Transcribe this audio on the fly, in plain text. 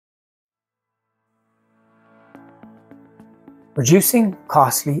reducing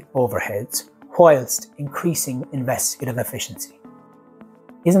costly overheads whilst increasing investigative efficiency.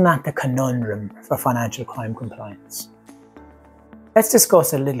 Isn't that the conundrum for financial crime compliance? Let's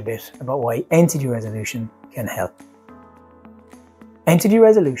discuss a little bit about why entity resolution can help. Entity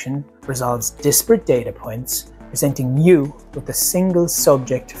resolution resolves disparate data points, presenting you with a single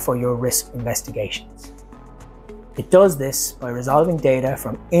subject for your risk investigations. It does this by resolving data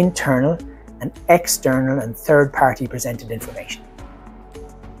from internal and external and third-party presented information.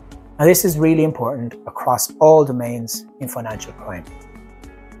 Now, this is really important across all domains in financial crime.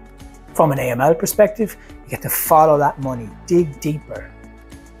 From an AML perspective, you get to follow that money, dig deeper,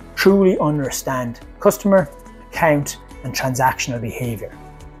 truly understand customer, account, and transactional behaviour.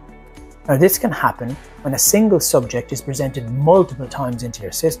 Now, this can happen when a single subject is presented multiple times into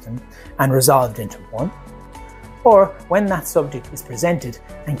your system and resolved into one, or when that subject is presented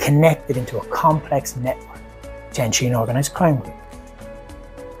and connected into a complex network, potentially an organised crime group.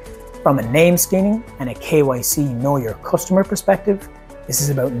 From a name screening and a KYC know your customer perspective, this is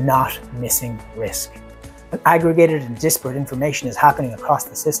about not missing risk. When aggregated and disparate information is happening across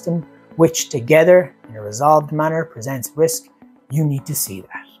the system, which together in a resolved manner presents risk, you need to see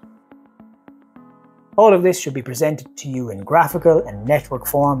that. All of this should be presented to you in graphical and network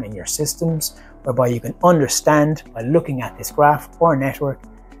form in your systems, whereby you can understand by looking at this graph or network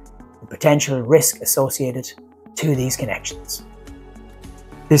the potential risk associated to these connections.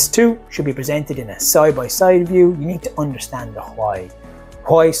 This too should be presented in a side-by-side view. You need to understand the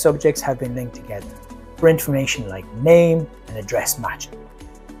why subjects have been linked together, for information like name and address matching.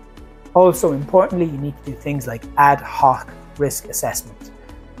 Also importantly, you need to do things like ad hoc risk assessment.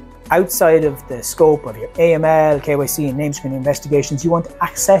 Outside of the scope of your AML, KYC and name screening investigations, you want to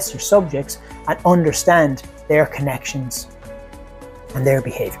access your subjects and understand their connections and their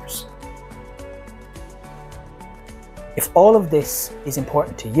behaviours. If all of this is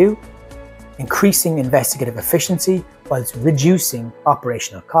important to you, increasing investigative efficiency whilst reducing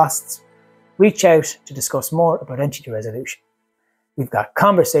operational costs, reach out to discuss more about entity resolution. We've got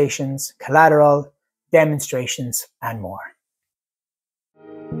conversations, collateral, demonstrations, and more.